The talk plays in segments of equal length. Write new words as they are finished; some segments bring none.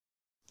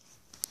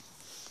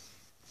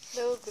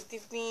Hello, good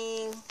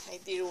evening, my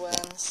dear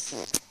ones.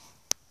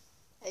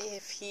 I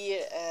have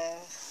here a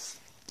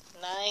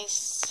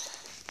nice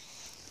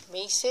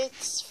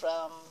message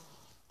from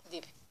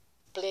the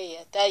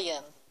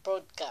Pleiadian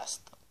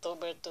Broadcast,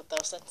 October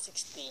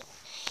 2016.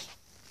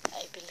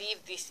 I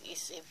believe this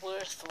is a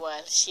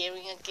worthwhile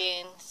sharing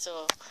again,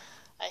 so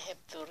I have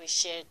to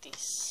reshare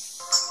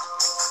this.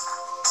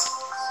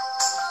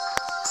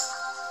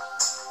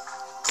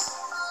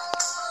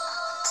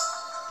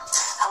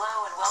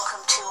 Hello and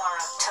welcome to our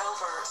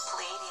October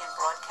Pleiadian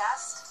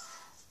Broadcast.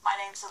 My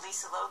name's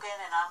Elisa Logan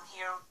and I'm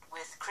here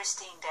with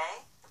Christine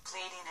Day, the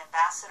Pleiadian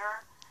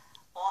Ambassador,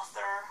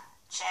 author,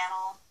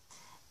 channel,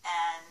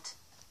 and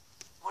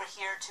we're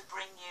here to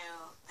bring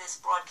you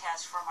this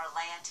broadcast from our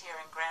land here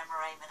in Grand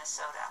Marais,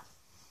 Minnesota.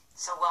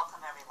 So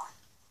welcome everyone.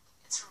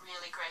 It's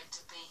really great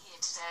to be here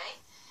today.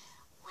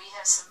 We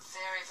have some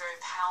very, very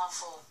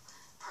powerful,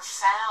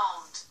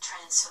 profound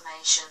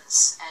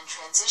transformations and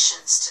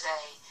transitions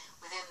today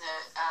within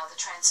the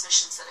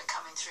transmissions that are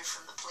coming through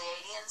from the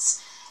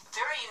Pleiadians. A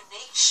very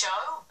unique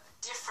show,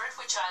 different,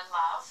 which I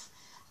love,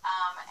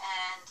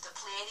 and the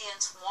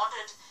Pleiadians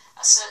wanted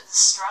a certain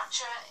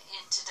structure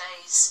in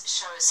today's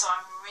show, so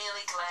I'm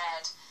really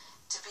glad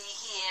to be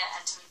here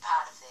and to be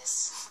part of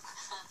this.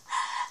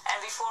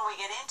 And before we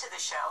get into the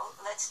show,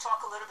 let's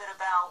talk a little bit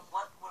about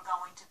what we're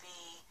going to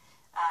be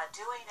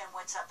doing and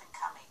what's up and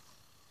coming.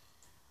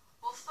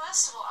 Well,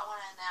 first of all, I want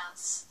to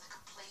announce the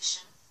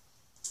completion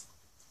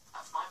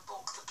of my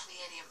book, The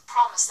Pleiadian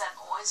Promise. That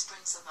always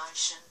brings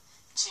emotion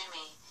to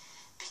me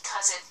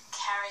because it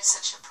carries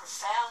such a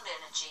profound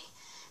energy.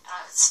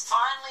 It's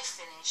finally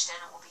finished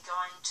and it will be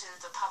going to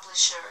the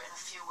publisher in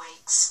a few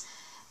weeks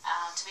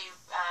to be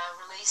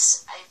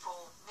released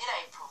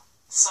mid-April.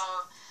 So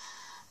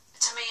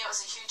to me it was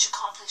a huge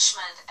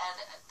accomplishment, and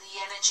the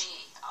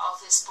energy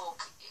of this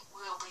book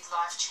will be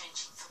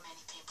life-changing for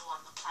many people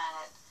on the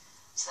planet.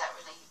 So that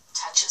really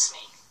touches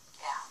me.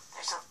 Yeah,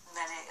 there's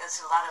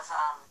a lot of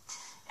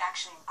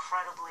actually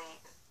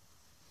incredibly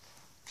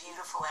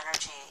beautiful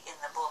energy in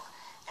the book,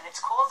 and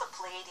it's called The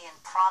Pleiadian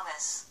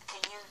Promise.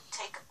 Can you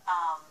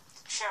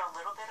share a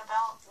little bit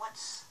about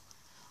what's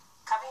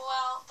coming?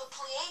 Well, the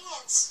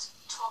Pleiadians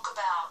talk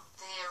about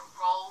their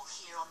role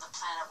here on the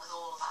planet with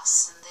all of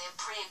us and their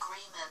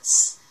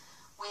pre-agreements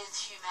with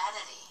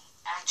humanity,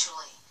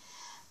 actually.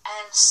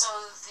 And so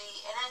the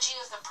energy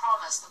of the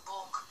promise, the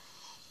book,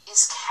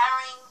 is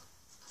carrying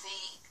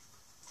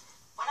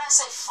when I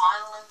say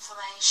final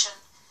information,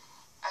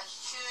 a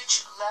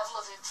huge level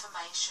of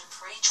information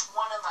for each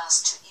one of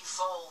us to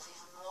evolve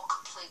even more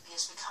completely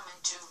as we come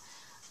into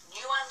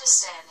new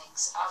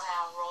understandings of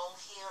our role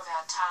here, of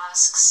our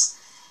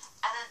tasks,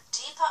 and a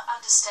deeper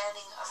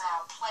understanding of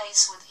our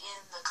place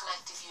within the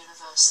collective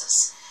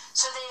universes.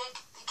 So they're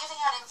giving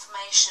out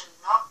information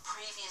not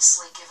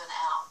previously given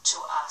out to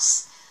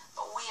us,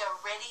 but we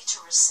are ready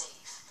to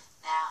receive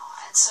now.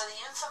 And so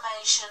the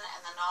information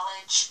and the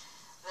knowledge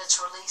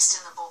that's released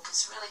in the book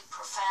is really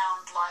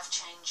profound,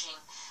 life-changing,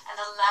 and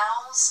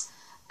allows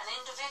an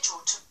individual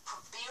to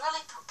be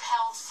really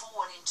propelled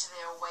forward into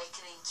their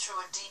awakening through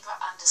a deeper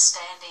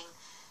understanding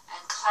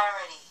and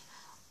clarity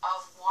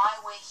of why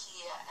we're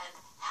here and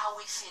how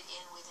we fit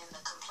in within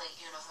the complete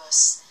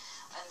universe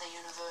and the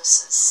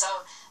universes.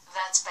 So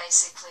that's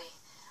basically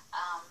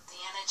the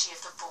energy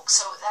of the book.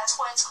 So that's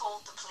why it's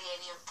called The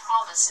Pleiadian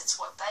Promise.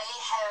 It's what they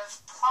have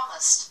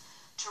promised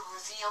to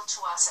reveal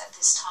to us at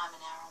this time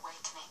in our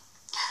awakening.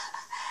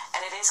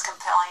 And it is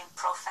compelling,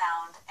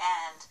 profound,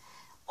 and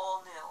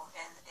all new.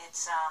 And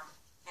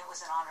it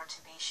was an honor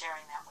to be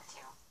sharing that with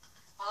you.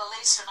 Well,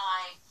 Elisa and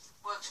I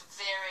worked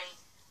very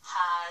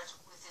hard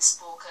with this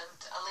book, and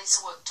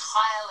Elisa worked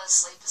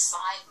tirelessly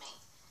beside me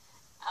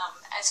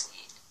as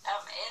we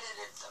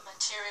edited the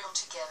material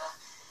together.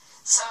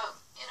 So,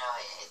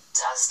 it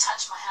does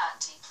touch my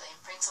heart deeply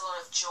and brings a lot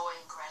of joy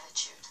and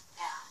gratitude.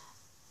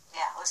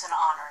 Yeah, it was an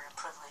honor and a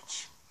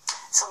privilege.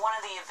 So one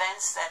of the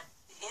events that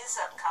is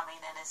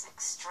upcoming and is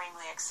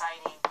extremely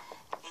exciting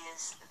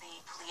is the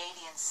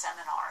Pleiadian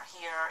Seminar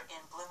here in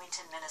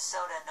Bloomington,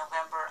 Minnesota,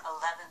 November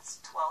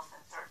 11th, 12th,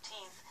 and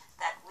 13th,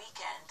 that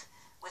weekend,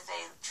 with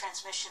a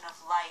transmission of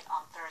light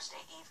on Thursday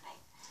evening.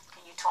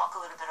 Can you talk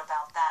a little bit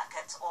about that?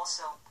 That's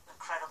also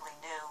incredibly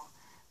new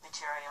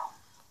material.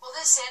 Well,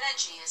 this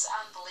energy is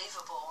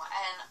unbelievable,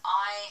 and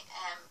I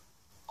am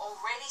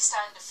already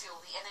starting to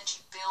feel the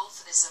energy build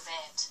for this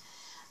event.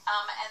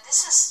 And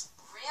this is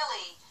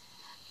really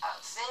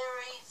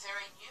very,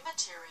 very new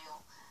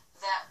material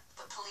that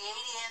the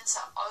Pleiadians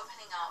are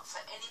opening up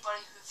for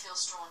anybody who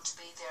feels drawn to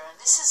be there. And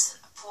this is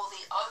for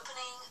the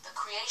opening, the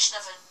creation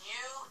of a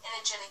new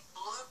energetic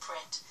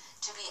blueprint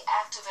to be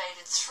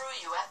activated through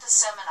you at the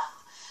seminar,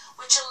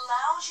 which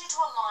allows you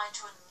to align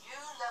to a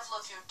new level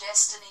of your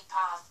destiny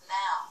path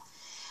now.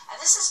 And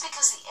this is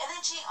because the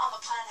energy on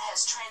the planet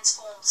has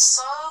transformed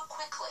so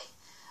quickly.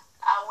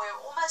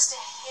 We're almost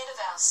ahead of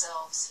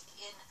ourselves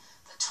in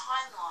the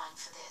timeline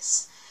for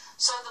this.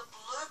 So the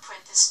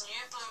blueprint, this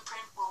new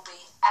blueprint, will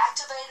be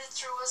activated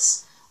through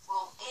us,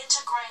 will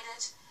integrate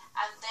it,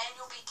 and then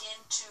you'll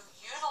begin to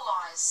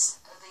utilize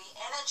the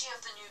energy energy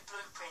of the new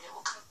blueprint. It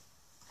will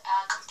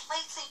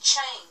completely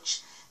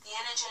change the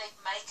energetic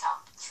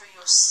makeup through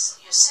your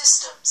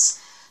systems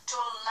to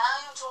allow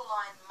you to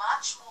align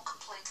much more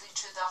completely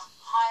to the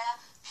higher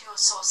pure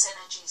source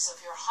energies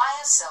of your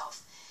higher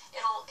self.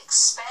 It'll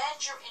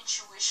expand your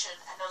intuition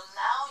and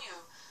allow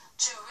you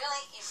to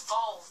really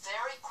evolve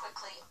very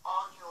quickly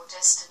on your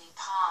destiny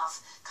path,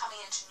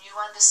 coming into new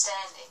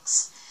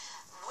understandings.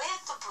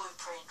 With the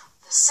blueprint,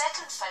 the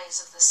second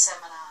phase of the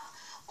seminar,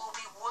 we'll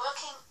be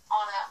working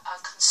on a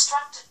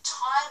constructed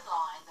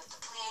timeline that the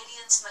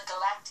Pleiadians and the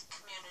galactic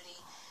community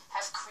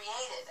have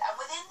created. And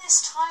within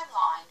this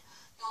timeline,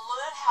 you'll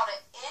learn how to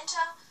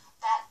enter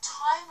that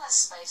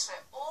timeless space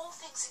where all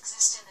things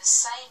exist in the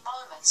same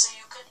moment. So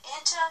you can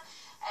enter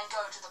and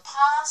go to the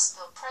past,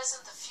 the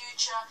present, the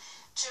future,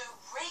 to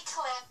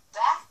recollect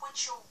that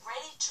which you're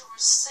ready to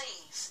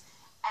receive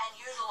and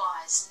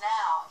utilize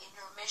now in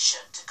your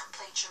mission, to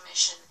complete your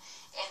mission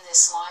in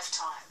this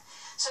lifetime.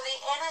 So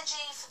the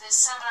energy for this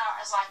seminar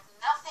is like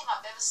nothing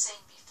I've ever seen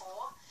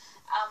before,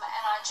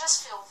 and I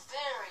just feel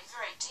very,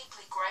 very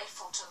deeply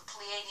grateful to the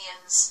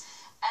Pleiadians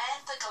and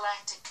the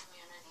galactic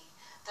community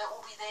that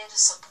will be there to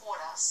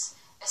support us,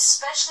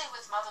 especially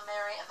with Mother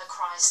Mary and the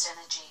Christ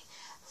energy.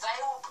 They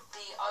will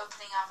be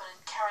opening up and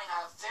carrying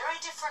a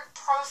very different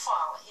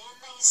profile in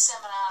these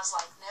seminars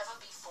like never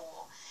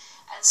before.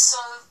 And so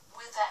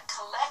with that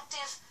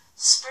collective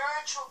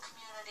spiritual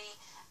community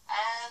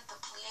and the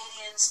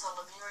Pleiadians, the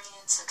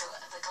Lemurians,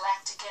 the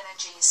galactic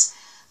energies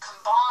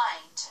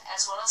combined,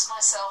 as well as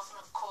myself, and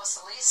of course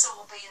Elisa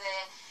will be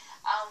there,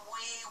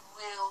 we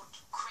will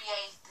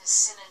create this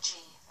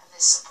synergy and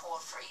this support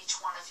for each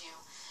one of you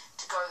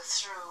to go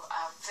through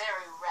a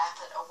very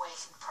rapid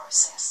awakening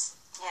process.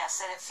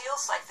 Yes, and it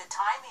feels like the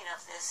timing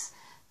of this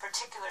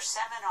particular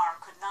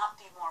seminar could not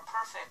be more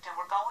perfect, and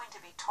we're going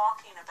to be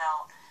talking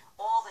about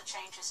all the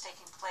changes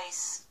taking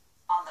place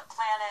on the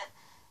planet,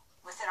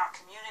 within our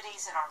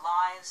communities, in our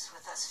lives,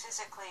 with us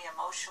physically,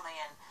 emotionally,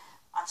 and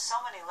on so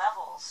many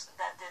levels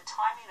that the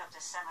timing of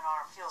this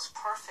seminar feels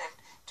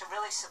perfect to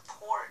really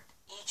support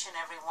each and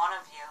every one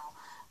of you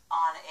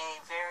on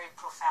a very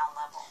profound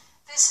level.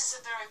 This is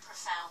a very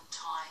profound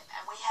time,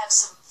 and we have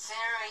some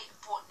very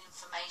important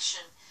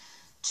information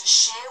to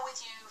share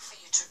with you, for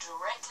you to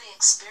directly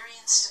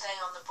experience today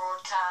on the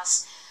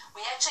broadcast.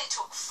 We actually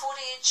took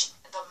footage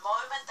the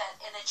moment that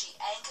energy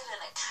anchored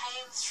and it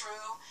came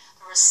through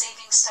the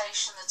receiving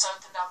station that's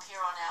opened up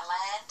here on our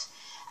land,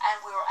 and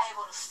we were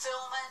able to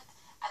film it,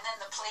 and then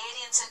the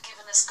Pleiadians had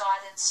given us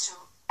guidance to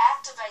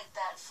activate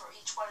that for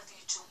each one of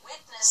you to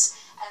witness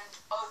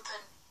and open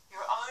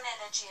your own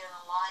energy and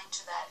align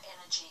to that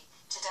energy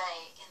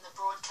today in the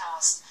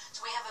broadcast.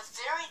 So we have a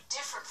very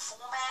different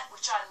format,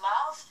 which I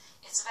love.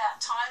 It's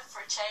about time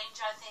for a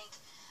change, I think.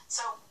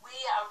 So we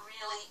are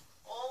really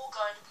all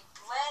going to be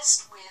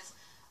blessed with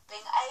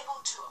being able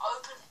to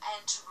open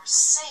and to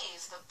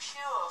receive the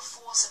pure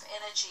force of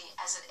energy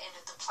as it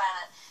entered the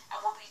planet. And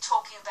we'll be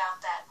talking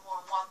about that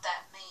more and what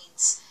that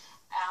means.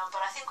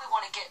 But I think we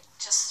want to get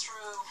just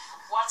through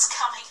what's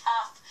coming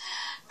up,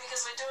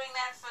 because we're doing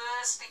that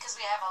first, because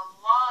we have a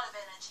lot of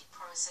energy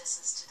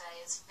processes today.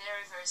 It's a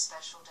very, very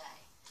special day.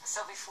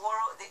 So before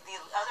the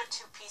other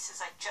two pieces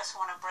I just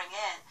want to bring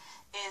in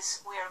is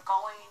you're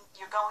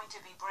going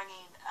to be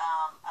bringing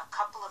a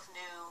couple of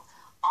new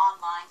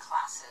online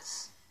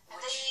classes. And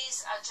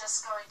these are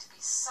just going to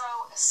be so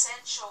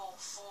essential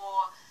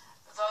for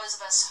those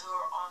of us who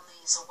are on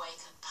these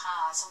awakened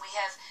paths. And we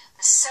have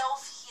the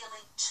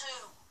self-healing 2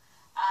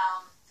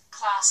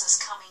 classes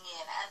coming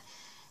in. And,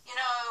 you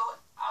know,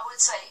 I would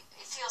say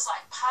it feels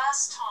like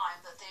past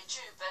time that they're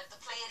due, but the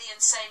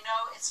Pleiadians say,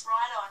 no, it's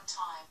right on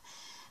time.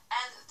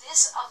 And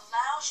this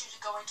allows you to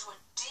go into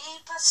a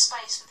deeper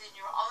space within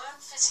your own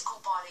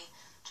physical body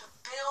to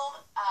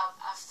build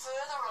a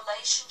further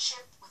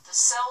relationship with the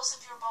cells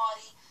of your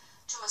body,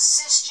 to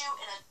assist you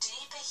in a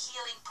deeper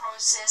healing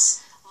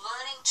process,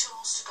 learning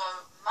tools to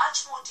go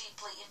much more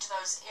deeply into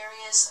those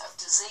areas of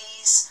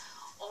disease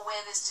or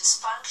where there's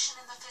dysfunction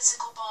in the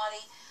physical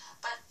body.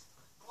 But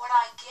what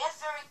I get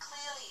very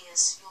clearly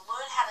is you'll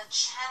learn how to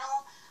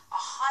channel a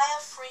higher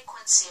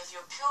frequency of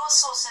your pure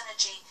source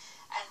energy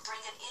and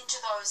bring it into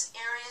those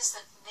areas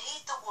that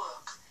need the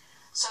work,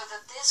 so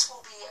that this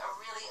will be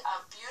a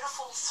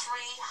beautiful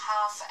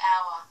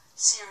 3.5-hour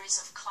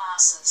series of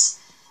classes,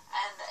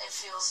 and it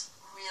feels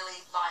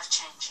really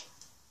life-changing.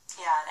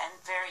 Yeah, and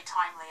very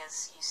timely,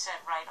 as you said,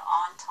 right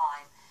on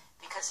time,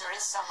 because there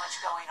is so much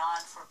going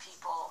on for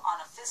people on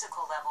a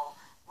physical level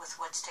with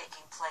what's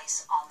taking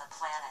place on the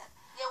planet.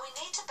 Yeah, we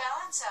need to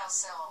balance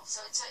ourselves.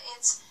 So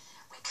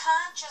we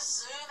can't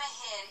just zoom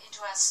ahead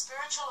into our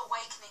spiritual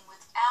awakening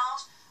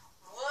without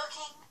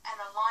working and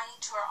aligning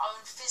to our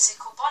own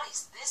physical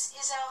bodies. This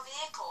is our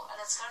vehicle,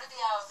 and it's going to be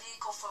our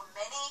vehicle for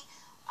many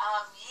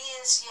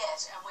years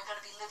yet, and we're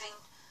going to be living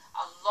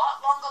a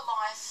lot longer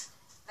life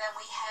than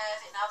we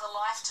have in other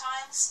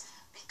lifetimes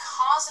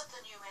because of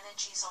the new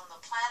energies on the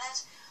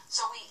planet.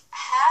 So we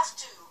have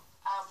to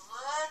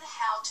learn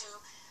how to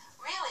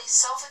really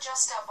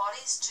self-adjust our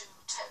bodies to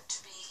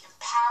be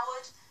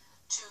empowered,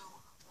 to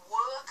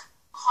work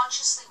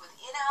consciously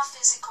within our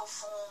physical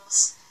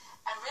forms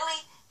and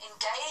really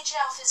engage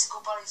our physical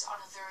bodies on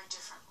a very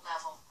different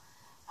level.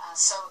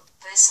 So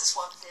this is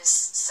what this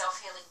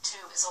Self-Healing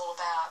 2 is all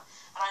about.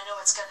 And I know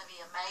it's going to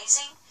be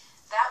amazing.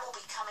 That will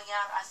be coming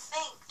out, I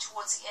think,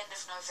 towards the end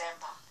of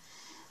November.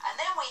 And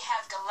then we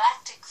have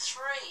Galactic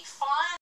 3, finally.